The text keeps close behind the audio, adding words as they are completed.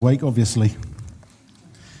Wake, obviously.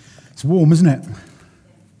 It's warm, isn't it?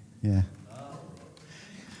 Yeah.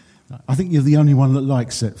 I think you're the only one that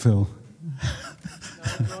likes it, Phil.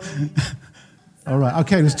 All right.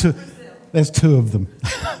 Okay. There's two of them.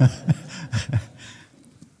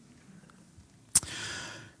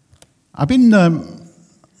 I've been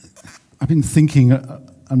thinking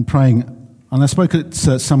and praying, and I spoke at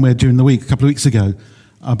somewhere during the week, a couple of weeks ago,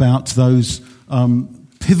 about those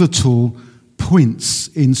pivotal points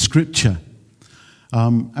in Scripture,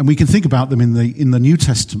 and we can think about them in the New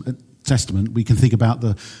Testament. We can think about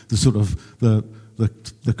the sort of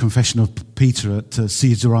the confession of Peter at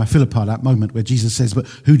Caesarea Philippi, that moment where Jesus says, "But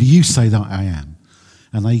who do you say that I am?"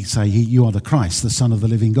 And they say, "You are the Christ, the Son of the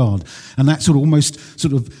living God." And that almost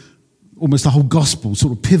the whole gospel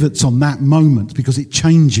sort of pivots on that moment because it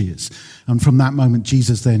changes. And from that moment,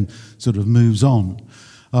 Jesus then sort of moves on.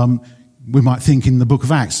 We might think in the book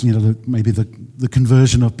of Acts, maybe the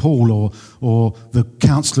conversion of Paul or the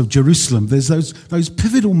Council of Jerusalem. There's those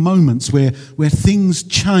pivotal moments where things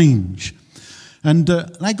change. And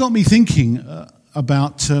that got me thinking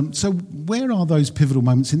about, so where are those pivotal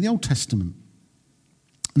moments in the Old Testament?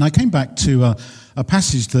 And I came back to a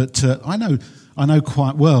passage that I know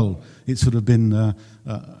quite well. It's sort of been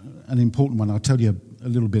an important one. I'll tell you a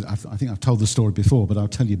little bit. I think I've told the story before, but I'll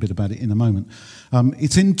tell you a bit about it in a moment.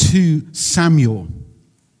 It's in 2 Samuel,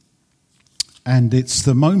 and it's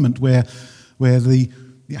the moment where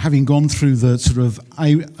having gone through the sort of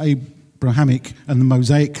Abrahamic and the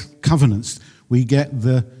Mosaic covenants, we get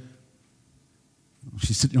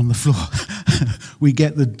she's sitting on the floor. We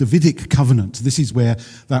get the Davidic covenant. This is where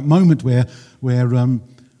that moment where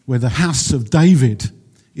the house of David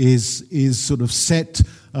is sort of set,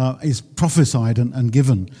 is prophesied and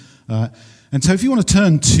given. And so if you want to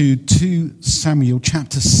turn to 2 Samuel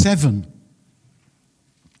chapter 7,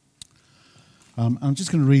 I'm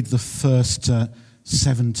just going to read the first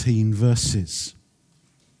 17 verses.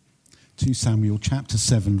 2 Samuel chapter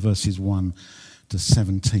 7 verses 1 to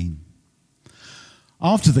 17.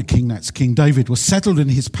 After the king, that's King David, was settled in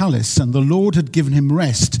his palace and the Lord had given him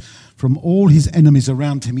rest from all his enemies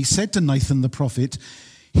around him, he said to Nathan the prophet,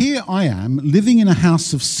 "Here I am, living in a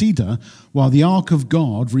house of cedar, while the ark of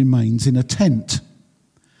God remains in a tent."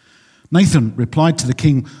 Nathan replied to the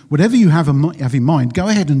king, "Whatever you have in mind, go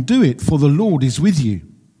ahead and do it, for the Lord is with you."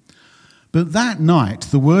 But that night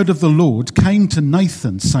the word of the Lord came to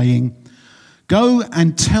Nathan, saying, "Go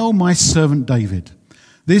and tell my servant David,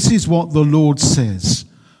 this is what the Lord says.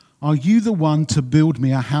 Are you the one to build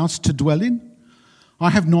me a house to dwell in? I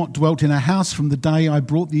have not dwelt in a house from the day I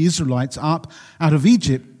brought the Israelites up out of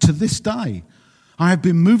Egypt to this day. I have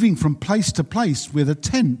been moving from place to place with a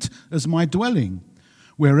tent as my dwelling.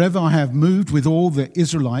 Wherever I have moved with all the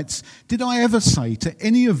Israelites, did I ever say to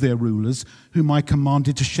any of their rulers, whom I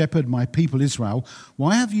commanded to shepherd my people Israel,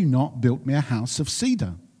 'Why have you not built me a house of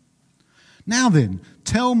cedar?' Now then,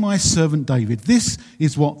 tell my servant David, this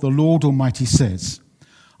is what the Lord Almighty says.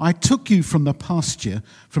 I took you from the pasture,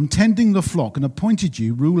 from tending the flock, and appointed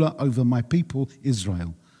you ruler over my people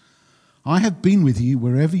Israel. I have been with you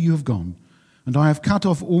wherever you have gone, and I have cut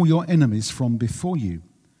off all your enemies from before you.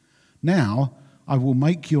 Now I will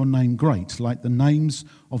make your name great, like the names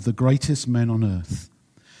of the greatest men on earth.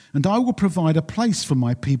 And I will provide a place for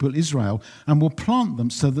my people Israel, and will plant them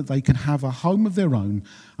so that they can have a home of their own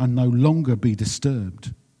and no longer be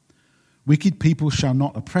disturbed. Wicked people shall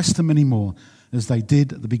not oppress them anymore, as they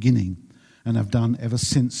did at the beginning, and have done ever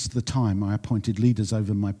since the time I appointed leaders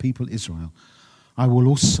over my people Israel. I will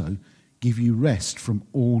also give you rest from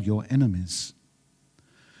all your enemies.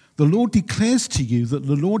 The Lord declares to you that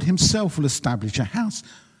the Lord himself will establish a house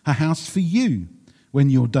for you when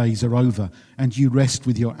your days are over and you rest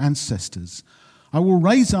with your ancestors. I will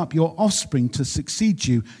raise up your offspring to succeed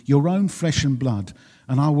you, your own flesh and blood,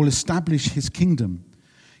 and I will establish his kingdom.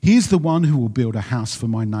 He is the one who will build a house for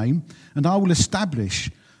my name, and I will establish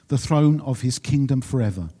the throne of his kingdom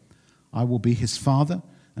forever. I will be his father,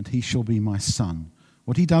 and he shall be my son.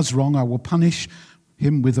 What he does wrong, I will punish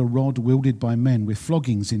him with a rod wielded by men, with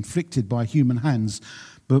floggings inflicted by human hands.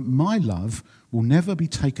 But my love will never be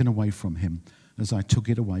taken away from him, as I took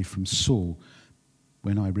it away from Saul,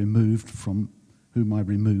 whom I removed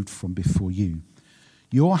from before you.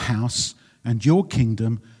 Your house and your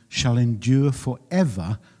kingdom shall endure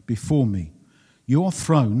forever before me. Your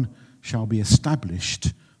throne shall be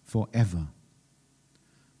established forever."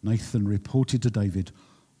 Nathan reported to David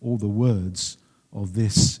all the words of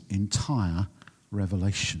this entire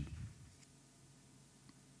revelation.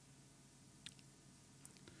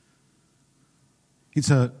 It's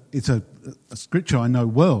a scripture I know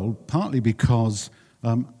well, partly because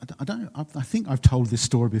I think I've told this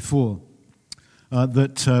story before,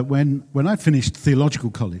 that when I finished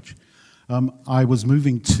theological college, I was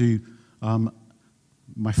moving to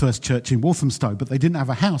my first church in Walthamstow, but they didn't have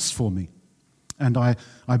a house for me. And I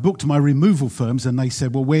booked my removal firms, and they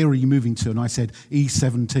said, well, where are you moving to? And I said,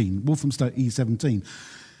 E17, Walthamstow E17.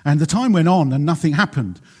 And the time went on, and nothing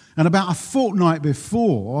happened. And about a fortnight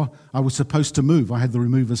before I was supposed to move, I had the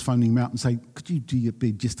removers phoning me up and say, could you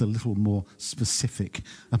be just a little more specific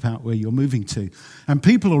about where you're moving to? And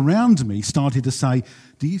people around me started to say,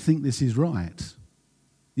 do you think this is right?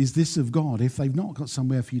 Is this of God? If they've not got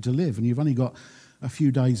somewhere for you to live and you've only got a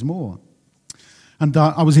few days more. And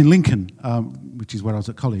I was in Lincoln, which is where I was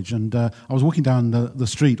at college, and I was walking down the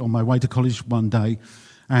street on my way to college one day,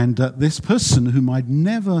 and this person whom I'd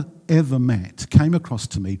never, ever met came across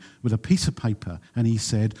to me with a piece of paper, and he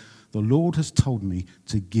said, the Lord has told me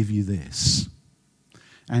to give you this.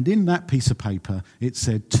 And in that piece of paper, it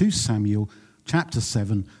said 2 Samuel chapter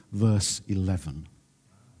 7, verse 11.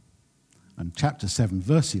 And chapter 7,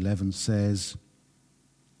 verse 11 says,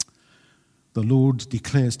 the Lord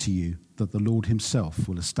declares to you that the Lord himself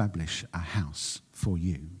will establish a house for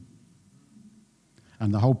you.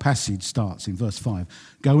 And the whole passage starts in verse 5.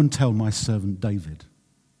 Go and tell my servant David.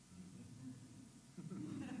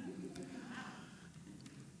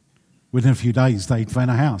 Within a few days, they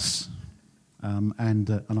found a house, and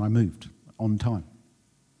I moved on time.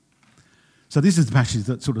 So this is the passage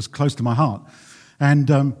that's sort of close to my heart.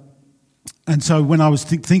 And so when I was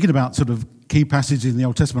thinking about sort of key passages in the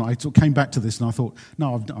Old Testament, I sort of came back to this and I thought,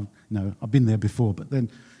 no, I've been there before. But then,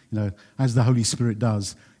 as the Holy Spirit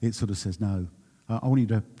does, it sort of says, no, I want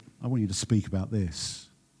you to speak about this.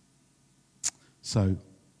 So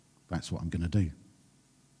that's what I'm going to do.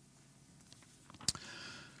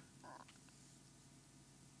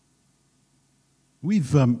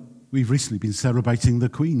 We've recently been celebrating the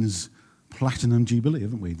Queen's Platinum Jubilee,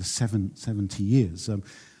 haven't we? The 70 years.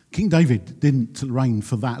 King David didn't reign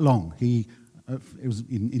for that long. It was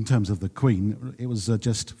in terms of the Queen, it was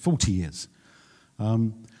just 40 years.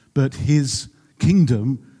 But his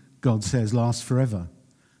kingdom, God says, lasts forever.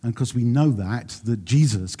 And because we know that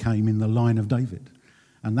Jesus came in the line of David.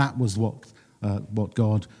 And that was what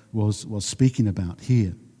God was speaking about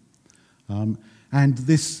here. And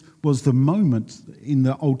this was the moment in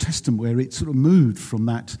the Old Testament where it sort of moved from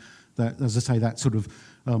that as I say, that sort of,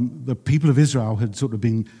 the people of Israel had sort of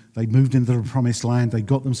they moved into the promised land, they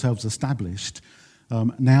got themselves established.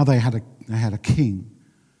 Now they had a king,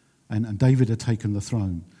 and David had taken the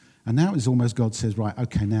throne. And now it's almost God says, right,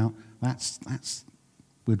 okay, now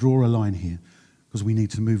we'll draw a line here, because we need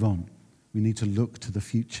to move on. We need to look to the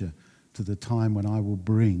future, to the time when I will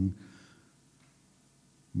bring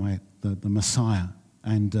the Messiah.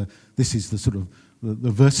 And this is the sort of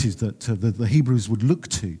the verses that the Hebrews would look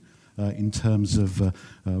to in terms of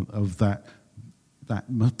that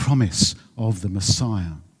promise of the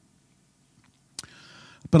Messiah.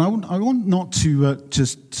 But I want not to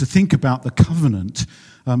just to think about the covenant,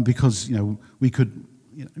 because we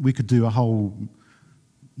could do a whole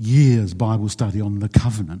year's Bible study on the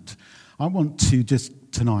covenant. I want to just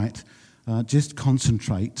tonight just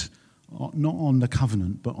concentrate not on the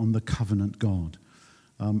covenant, but on the covenant God.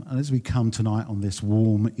 And as we come tonight on this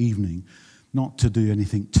warm evening, not to do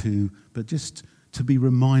anything but just to be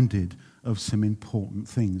reminded of some important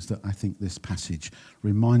things that I think this passage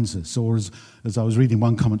reminds us. Or as I was reading,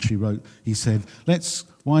 one commentary he said,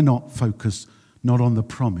 why not focus not on the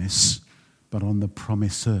promise, but on the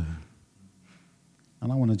promisor?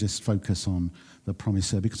 And I want to just focus on the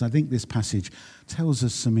promisor, because I think this passage tells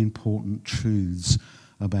us some important truths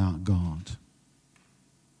about God.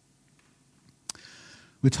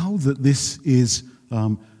 We're told that this is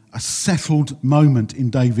a settled moment in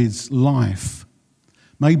David's life,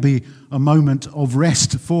 maybe a moment of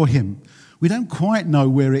rest for him. We don't quite know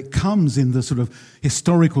where it comes in the sort of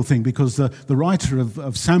historical thing, because the writer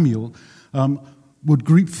of Samuel would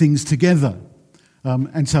group things together.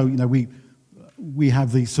 And so, we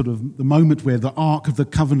have the sort of the moment where the Ark of the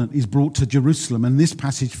Covenant is brought to Jerusalem, and this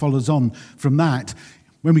passage follows on from that.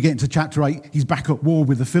 When we get into chapter 8, he's back at war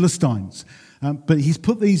with the Philistines. But he's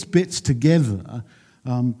put these bits together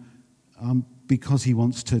because he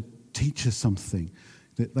wants to teach us something.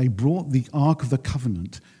 That they brought the Ark of the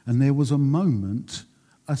Covenant, and there was a moment,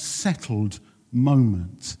 a settled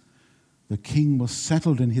moment. The king was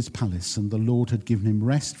settled in his palace, and the Lord had given him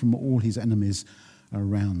rest from all his enemies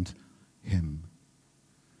around him.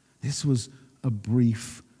 This was a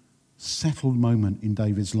brief, settled moment in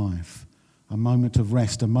David's life. A moment of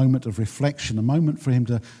rest, a moment of reflection, a moment for him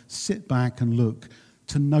to sit back and look,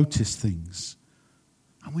 to notice things,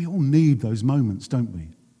 And we all need those moments, don't we?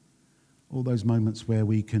 All those moments where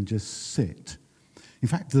we can just sit. In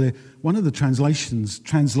fact, one of the translations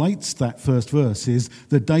translates that first verse is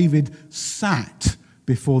that David sat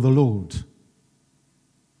before the Lord.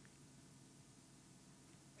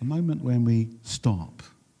 A moment when we stop.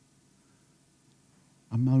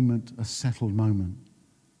 A moment, a settled moment.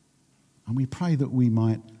 And we pray that we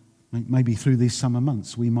might, maybe through these summer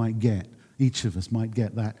months, each of us might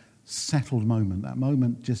get that settled moment, that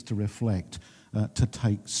moment just to reflect, to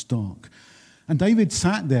take stock. And David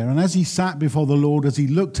sat there, and as he sat before the Lord, as he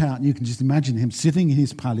looked out, and you can just imagine him sitting in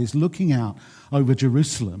his palace, looking out over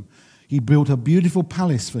Jerusalem. He built a beautiful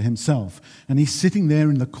palace for himself, and he's sitting there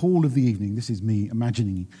in the cool of the evening. This is me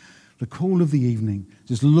imagining the cool of the evening,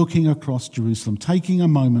 just looking across Jerusalem, taking a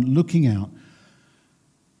moment, looking out.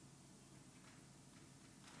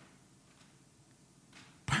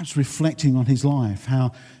 Perhaps reflecting on his life,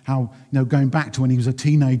 how going back to when he was a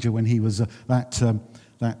teenager, when he was that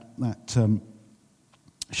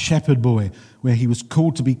shepherd boy, where he was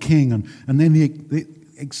called to be king, and then the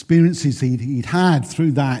experiences he'd had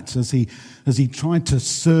through that as he tried to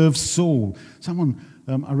serve Saul.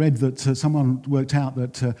 I read that someone worked out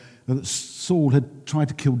that Saul had tried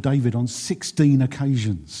to kill David on 16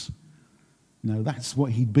 occasions. That's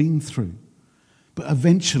what he'd been through. But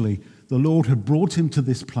eventually, the Lord had brought him to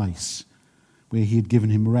this place where he had given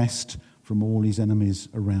him rest from all his enemies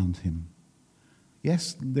around him.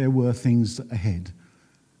 Yes, there were things ahead.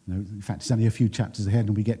 In fact, it's only a few chapters ahead,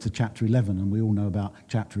 and we get to chapter 11, and we all know about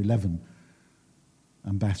chapter 11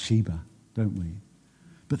 and Bathsheba, don't we?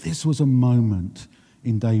 But this was a moment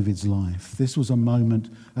in David's life. This was a moment,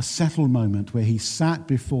 a settled moment, where he sat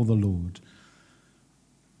before the Lord,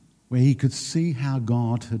 where he could see how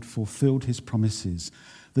God had fulfilled his promises,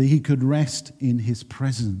 that he could rest in his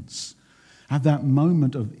presence, have that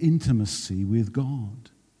moment of intimacy with God.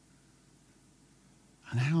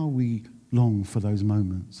 And how we long for those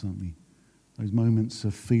moments, aren't we? Those moments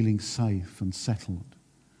of feeling safe and settled.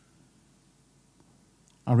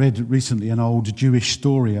 I read recently an old Jewish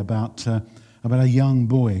story about a young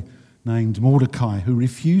boy named Mordecai who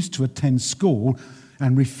refused to attend school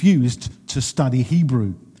and refused to study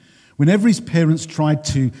Hebrew. Whenever his parents tried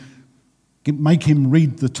to make him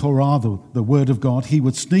read the Torah, the Word of God, he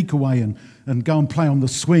would sneak away and go and play on the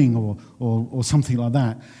swing or something like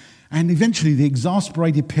that. And eventually the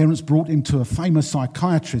exasperated parents brought him to a famous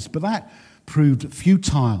psychiatrist, but that proved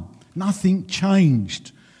futile. Nothing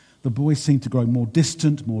changed. The boy seemed to grow more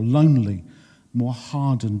distant, more lonely, more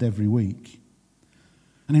hardened every week.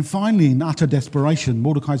 And then finally, in utter desperation,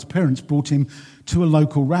 Mordecai's parents brought him to a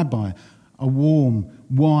local rabbi, a warm,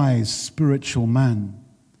 wise, spiritual man.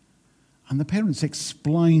 And the parents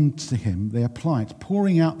explained to him their plight,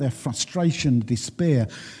 pouring out their frustration and despair.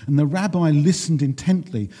 And the rabbi listened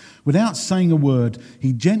intently. Without saying a word,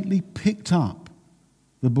 he gently picked up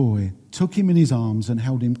the boy, took him in his arms and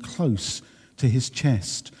held him close to his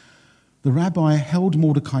chest. The rabbi held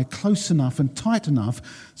Mordecai close enough and tight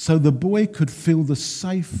enough so the boy could feel the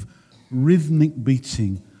safe, rhythmic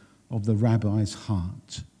beating of the rabbi's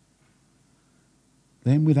heart.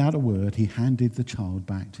 Then, without a word, he handed the child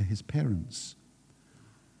back to his parents.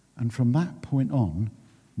 And from that point on,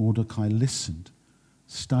 Mordecai listened,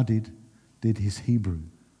 studied, did his Hebrew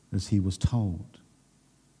as he was told.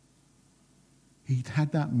 He'd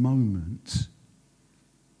had that moment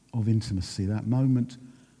of intimacy, that moment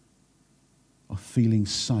of feeling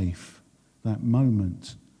safe, that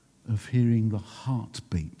moment of hearing the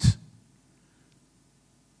heartbeat.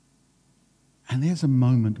 And there's a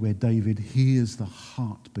moment where David hears the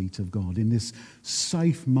heartbeat of God in this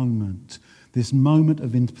safe moment, this moment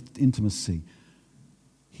of intimacy.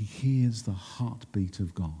 He hears the heartbeat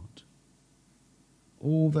of God.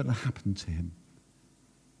 All that happened to him,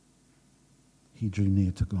 he drew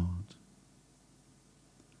near to God.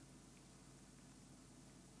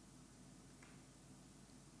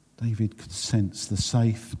 David could sense the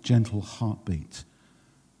safe, gentle heartbeat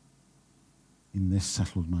in this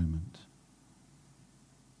settled moment.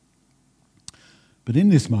 But in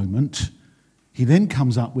this moment, he then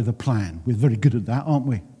comes up with a plan. We're very good at that, aren't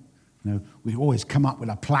we? We always come up with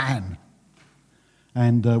a plan.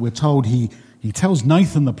 And we're told he tells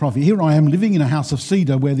Nathan the prophet, "Here I am living in a house of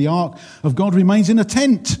cedar where the ark of God remains in a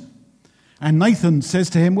tent." And Nathan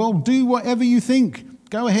says to him, "Well, do whatever you think.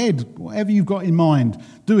 Go ahead, whatever you've got in mind.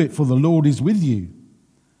 Do it, for the Lord is with you."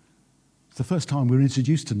 It's the first time we're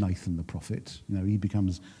introduced to Nathan the prophet. He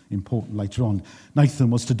becomes important later on. Nathan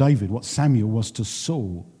was to David what Samuel was to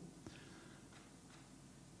Saul.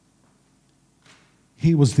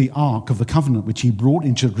 Here was the Ark of the Covenant, which he brought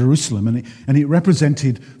into Jerusalem, and it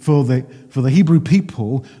represented for the Hebrew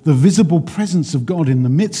people the visible presence of God in the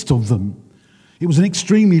midst of them. It was an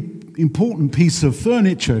extremely important piece of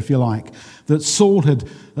furniture, if you like, that Saul had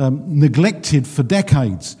neglected for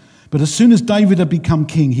decades. But as soon as David had become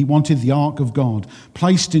king, he wanted the Ark of God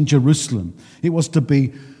placed in Jerusalem. It was to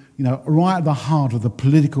be, right at the heart of the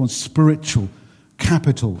political and spiritual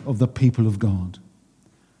capital of the people of God.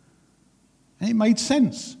 And it made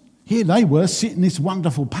sense. Here they were sitting in this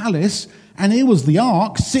wonderful palace, and here was the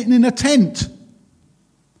ark sitting in a tent.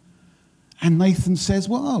 And Nathan says,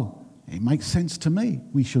 well, it makes sense to me.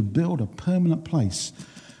 We should build a permanent place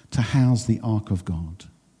to house the ark of God.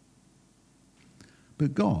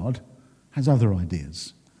 But God has other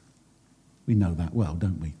ideas. We know that well,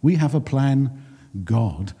 don't we? We have a plan.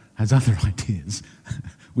 God has other ideas.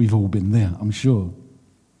 We've all been there, I'm sure.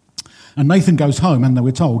 And Nathan goes home, and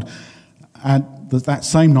we're told, and that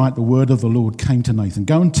same night the word of the Lord came to Nathan.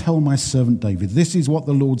 Go and tell my servant David, this is what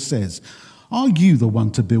the Lord says. Are you the one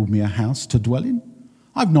to build me a house to dwell in?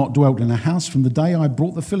 I've not dwelt in a house from the day I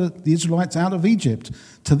brought the Israelites out of Egypt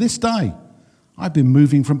to this day. I've been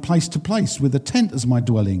moving from place to place with a tent as my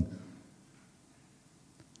dwelling.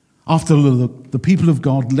 After the people of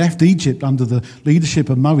God left Egypt under the leadership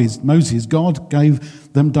of Moses, God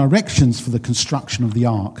gave them directions for the construction of the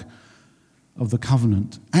ark of the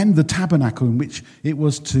covenant and the tabernacle in which it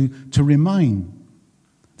was to remain.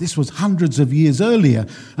 This was hundreds of years earlier,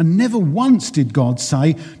 and never once did God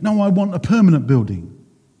say, no, I want a permanent building.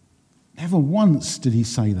 Never once did he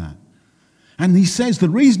say that. And he says, the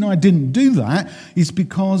reason I didn't do that is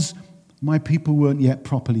because my people weren't yet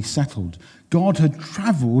properly settled. God had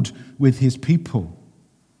travelled with his people.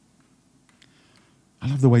 I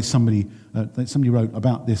love the way somebody wrote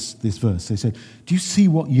about this verse. They said, do you see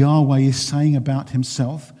what Yahweh is saying about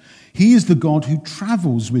himself? He is the God who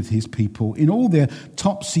travels with his people in all their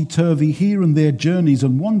topsy-turvy here and there journeys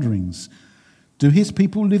and wanderings. Do his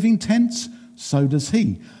people live in tents? So does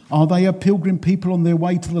he. Are they a pilgrim people on their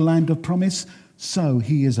way to the land of promise? So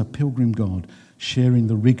he is a pilgrim God, sharing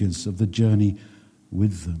the rigours of the journey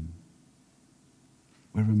with them.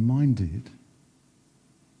 We're reminded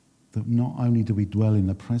that not only do we dwell in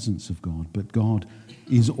the presence of God, but God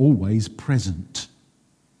is always present.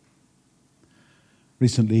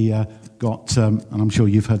 Recently got, and I'm sure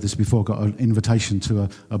you've heard this before, got an invitation to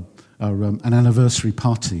an anniversary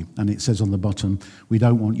party, and it says on the bottom, we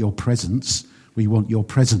don't want your presence, we want your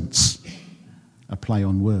presence. A play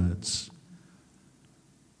on words.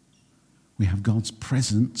 We have God's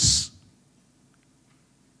presence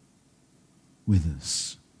with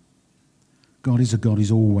us. God is a God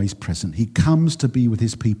who's always present. He comes to be with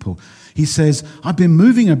his people. He says, I've been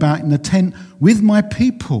moving about in a tent with my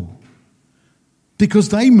people because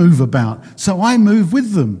they move about, so I move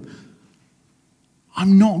with them.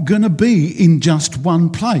 I'm not going to be in just one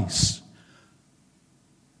place.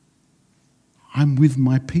 I'm with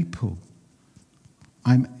my people.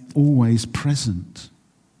 I'm always present.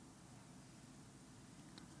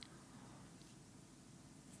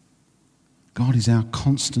 God is our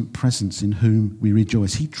constant presence in whom we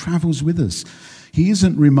rejoice. He travels with us. He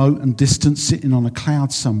isn't remote and distant, sitting on a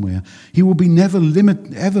cloud somewhere. He will be ever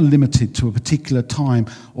limited to a particular time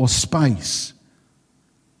or space.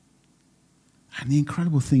 And the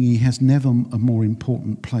incredible thing, he has never a more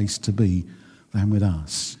important place to be than with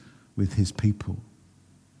us, with his people.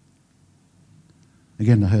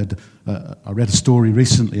 Again, I read a story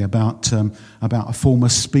recently about a former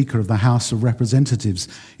Speaker of the House of Representatives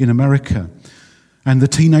in America. And the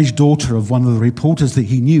teenage daughter of one of the reporters that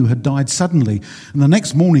he knew had died suddenly. And the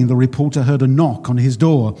next morning, the reporter heard a knock on his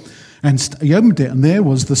door. And he opened it, and there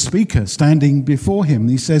was the Speaker standing before him. And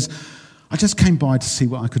he says, I just came by to see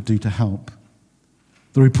what I could do to help.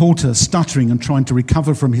 The reporter, stuttering and trying to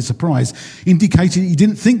recover from his surprise, indicated he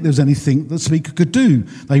didn't think there was anything the Speaker could do.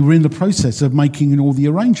 They were in the process of making all the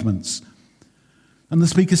arrangements. And the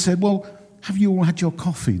Speaker said, well, have you all had your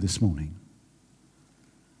coffee this morning?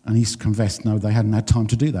 And he confessed, no, they hadn't had time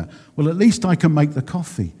to do that. Well, at least I can make the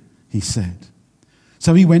coffee, he said.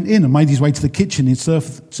 So he went in and made his way to the kitchen in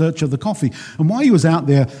search of the coffee. And while he was out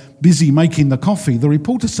there busy making the coffee, the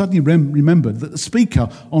reporter suddenly remembered that the Speaker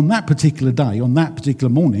on that particular day, on that particular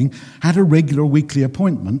morning, had a regular weekly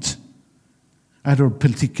appointment at a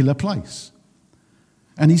particular place.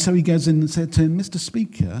 And so he goes in and said to him, Mr.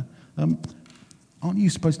 Speaker, aren't you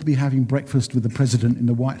supposed to be having breakfast with the President in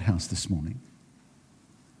the White House this morning?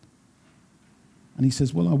 And he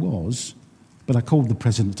says, well, I was. But I called the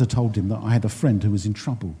President and told him that I had a friend who was in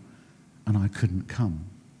trouble and I couldn't come.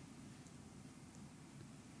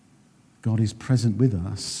 God is present with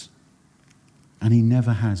us And he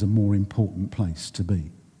never has a more important place to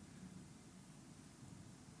be.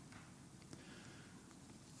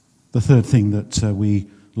 The third thing that we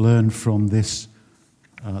learn from this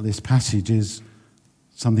passage is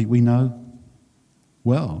something we know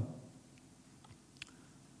well: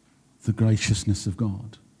 the graciousness of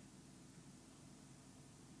God.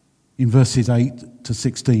 In verses 8 to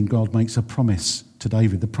 16, God makes a promise to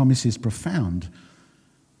David. The promise is profound.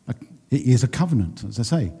 It is a covenant, as I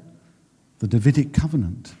say, the Davidic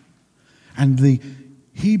covenant. And the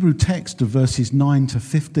Hebrew text of verses 9 to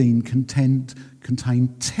 15 contain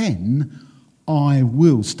 10 I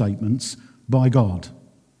will statements by God.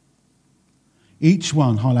 Each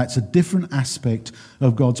one highlights a different aspect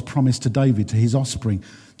of God's promise to David, to his offspring,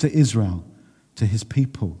 to Israel, to his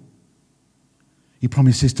people. He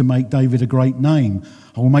promises to make David a great name.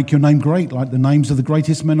 I will make your name great like the names of the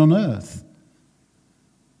greatest men on earth.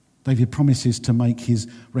 David promises to make his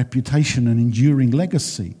reputation an enduring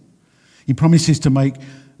legacy. He promises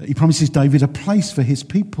David a place for his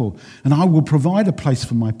people. And I will provide a place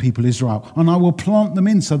for my people Israel. And I will plant them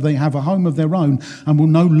in so they have a home of their own and will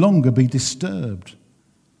no longer be disturbed.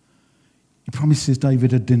 He promises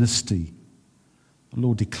David a dynasty. The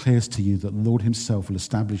Lord declares to you that the Lord himself will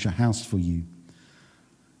establish a house for you.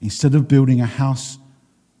 Instead of David building a house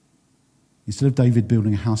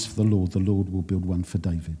for the Lord will build one for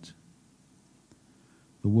David.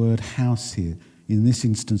 The word house here, in this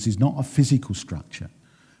instance, is not a physical structure,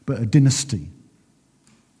 but a dynasty.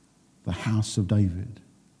 The house of David.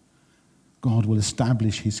 God will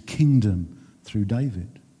establish his kingdom through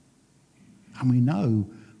David. And we know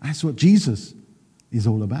that's what Jesus is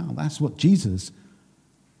all about. That's what Jesus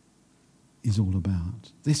is all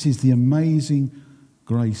about. This is the amazing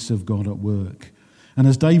grace of God at work. And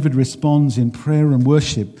as David responds in prayer and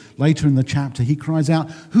worship later in the chapter, he cries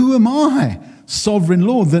out, "Who am I, sovereign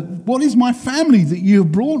Lord? What is my family that you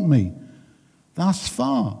have brought me thus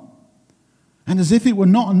far? And as if it were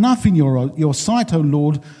not enough in your sight, O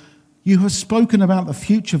Lord, you have spoken about the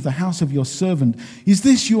future of the house of your servant. Is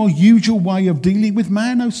this your usual way of dealing with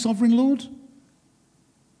man, O sovereign Lord?"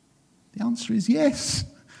 The answer is yes.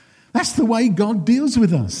 That's the way God deals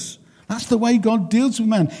with us. That's the way God deals with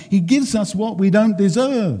man. He gives us what we don't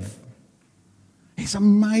deserve. It's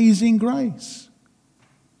amazing grace.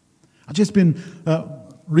 I've just been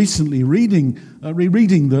recently rereading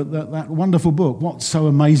that wonderful book, What's So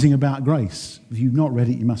Amazing About Grace. If you've not read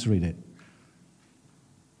it, you must read it.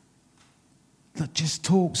 That just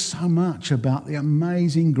talks so much about the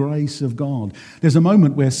amazing grace of God. There's a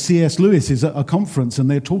moment where C.S. Lewis is at a conference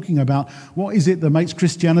and they're talking about what is it that makes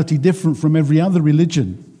Christianity different from every other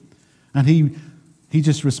religion. And he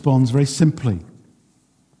just responds very simply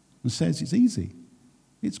and says it's easy.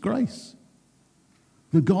 It's grace.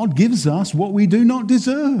 That God gives us what we do not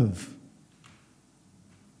deserve.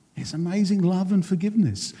 It's amazing love and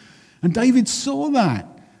forgiveness. And David saw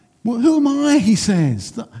that. Well, who am I, he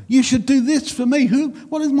says, that you should do this for me?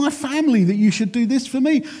 What is my family that you should do this for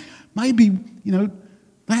me? Maybe,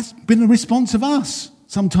 that's been a response of us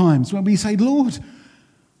sometimes when we say, Lord,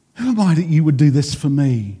 who am I that you would do this for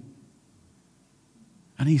me?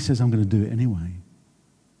 And he says, I'm going to do it anyway.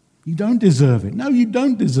 You don't deserve it. No, you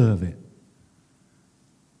don't deserve it.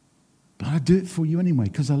 But I do it for you anyway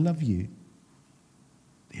because I love you.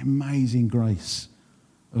 The amazing grace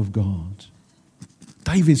of God.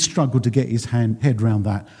 David struggled to get his head around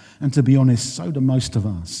that. And to be honest, so do most of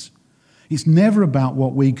us. It's never about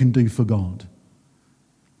what we can do for God,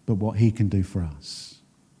 but what he can do for us.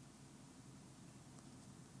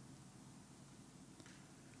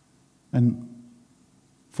 And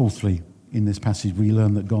fourthly, in this passage, we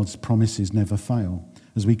learn that God's promises never fail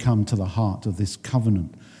as we come to the heart of this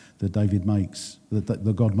covenant that David makes,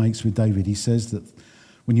 that God makes with David. He says that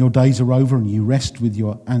when your days are over and you rest with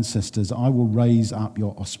your ancestors, I will raise up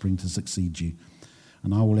your offspring to succeed you,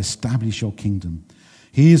 and I will establish your kingdom.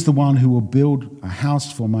 He is the one who will build a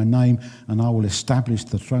house for my name, and I will establish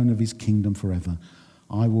the throne of his kingdom forever.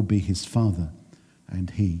 I will be his father,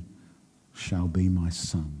 and he shall be my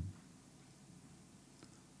son.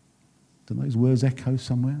 Do those words echo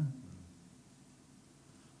somewhere?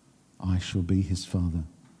 I shall be his father,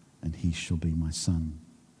 and he shall be my son.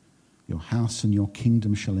 Your house and your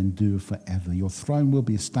kingdom shall endure forever. Your throne will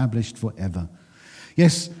be established forever.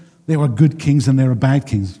 Yes, there are good kings and there are bad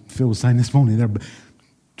kings. Phil was saying this morning,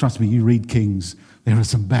 trust me, you read Kings, there are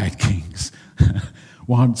some bad kings.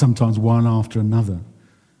 Sometimes one after another.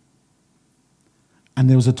 And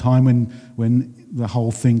there was a time when the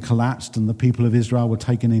whole thing collapsed and the people of Israel were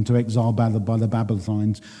taken into exile by the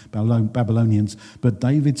Babylonians. But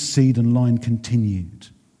David's seed and line continued.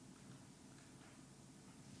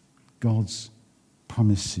 God's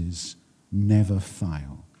promises never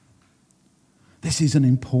fail. This is an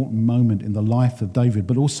important moment in the life of David,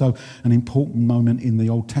 but also an important moment in the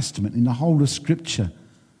Old Testament, in the whole of Scripture.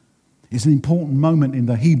 It's an important moment in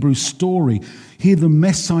the Hebrew story. Here the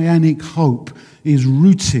messianic hope is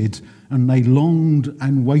rooted, and they longed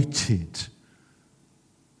and waited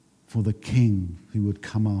for the king who would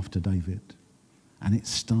come after David. And it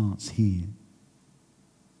starts here.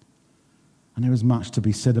 And there is much to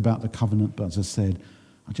be said about the covenant, but as I said,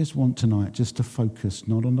 I just want tonight just to focus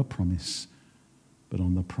not on the promise, but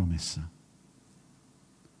on the promiser.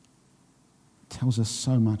 It tells us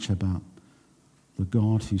so much about the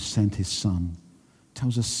God who sent his Son. It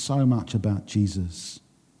tells us so much about Jesus.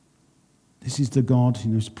 This is the God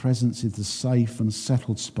in whose presence is the safe and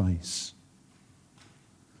settled space.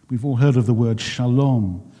 We've all heard of the word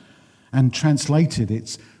shalom, and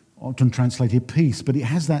it's often translated peace, but it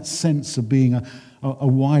has that sense of being a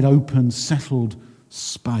wide open, settled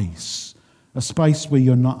space, a space where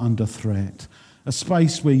you're not under threat, a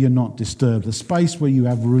space where you're not disturbed, a space where you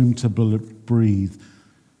have room to breathe,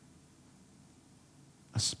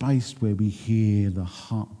 a space where we hear the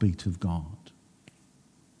heartbeat of God.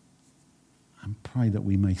 And pray that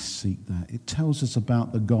we may seek that. It tells us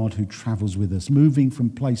about the God who travels with us, moving from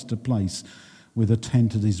place to place with a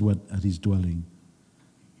tent at his dwelling.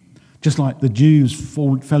 Just like the Jews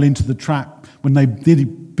fell into the trap when they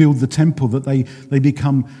did build the temple, that they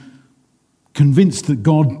become convinced that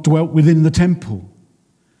God dwelt within the temple.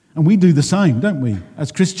 And we do the same, don't we?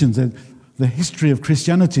 As Christians, the history of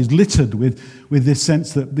Christianity is littered with this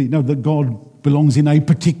sense that, that God belongs in a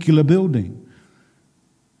particular building.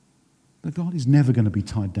 But God is never going to be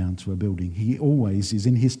tied down to a building. He always is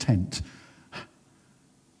in his tent,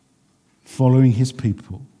 following his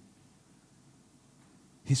people.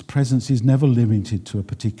 His presence is never limited to a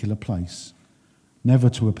particular place, never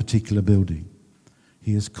to a particular building.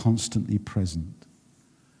 He is constantly present,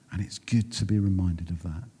 and it's good to be reminded of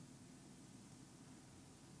that.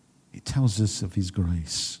 It tells us of his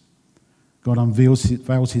grace. God unveils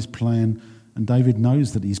his plan, and David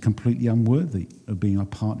knows that he's completely unworthy of being a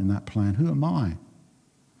part in that plan. Who am I?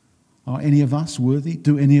 Are any of us worthy?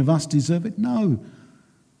 Do any of us deserve it? No.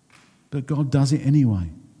 But God does it anyway.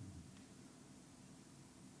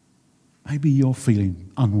 Maybe you're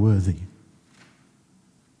feeling unworthy.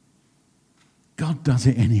 God does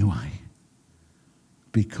it anyway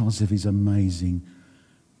because of his amazing,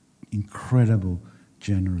 incredible,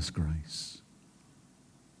 generous grace.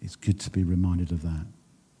 It's good to be reminded of that.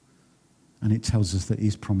 And it tells us that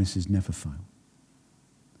his promises never fail.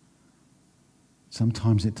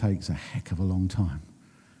 Sometimes it takes a heck of a long time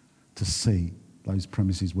to see those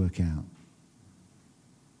promises work out.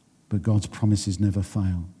 But God's promises never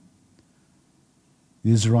fail.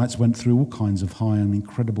 The Israelites went through all kinds of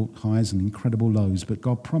highs and incredible lows, but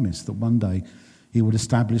God promised that one day he would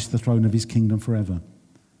establish the throne of his kingdom forever.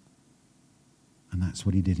 And that's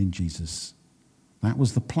what he did in Jesus. That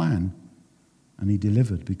was the plan. And he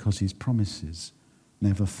delivered because his promises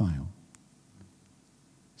never fail.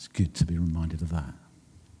 It's good to be reminded of that.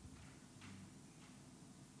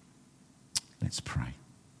 Let's pray.